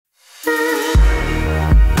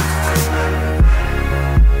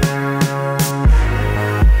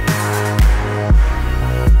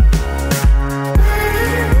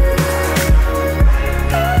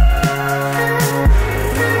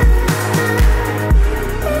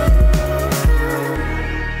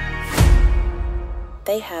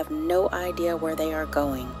they have no idea where they are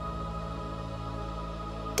going.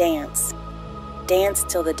 Dance. Dance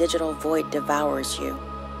till the digital void devours you.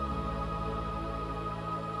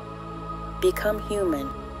 Become human,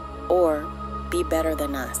 or be better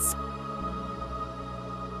than us.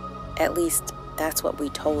 At least, that's what we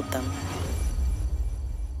told them.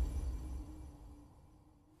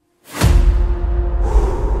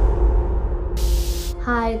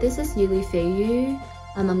 Hi, this is 𝚈𝚤 𝙭.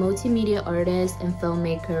 I'm a multimedia artist and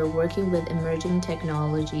filmmaker working with emerging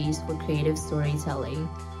technologies for creative storytelling.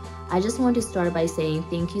 I just want to start by saying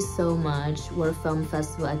thank you so much, World Film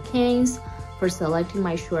Festival at Cannes, for selecting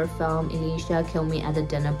my short film Elysia Kill Me at the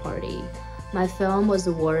Dinner Party. My film was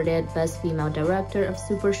awarded Best Female Director of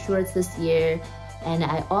Super Shorts this year, and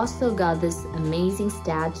I also got this amazing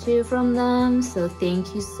statue from them, so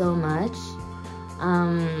thank you so much.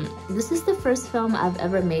 This is the first film I've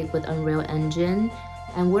ever made with Unreal Engine,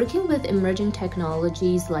 and working with emerging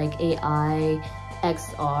technologies like AI,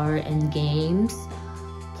 XR, and games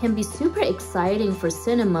can be super exciting for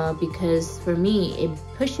cinema because for me, it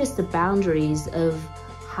pushes the boundaries of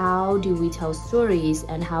how do we tell stories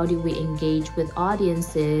and how do we engage with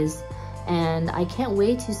audiences. And I can't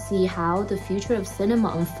wait to see how the future of cinema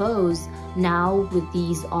unfolds now with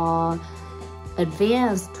these all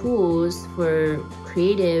advanced tools for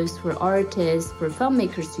creatives, for artists, for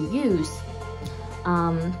filmmakers to use.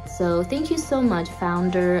 So thank you so much,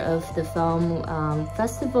 founder of the film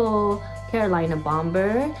festival, Carolina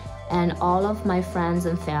Bomber, and all of my friends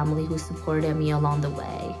and family who supported me along the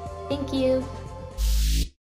way. Thank you.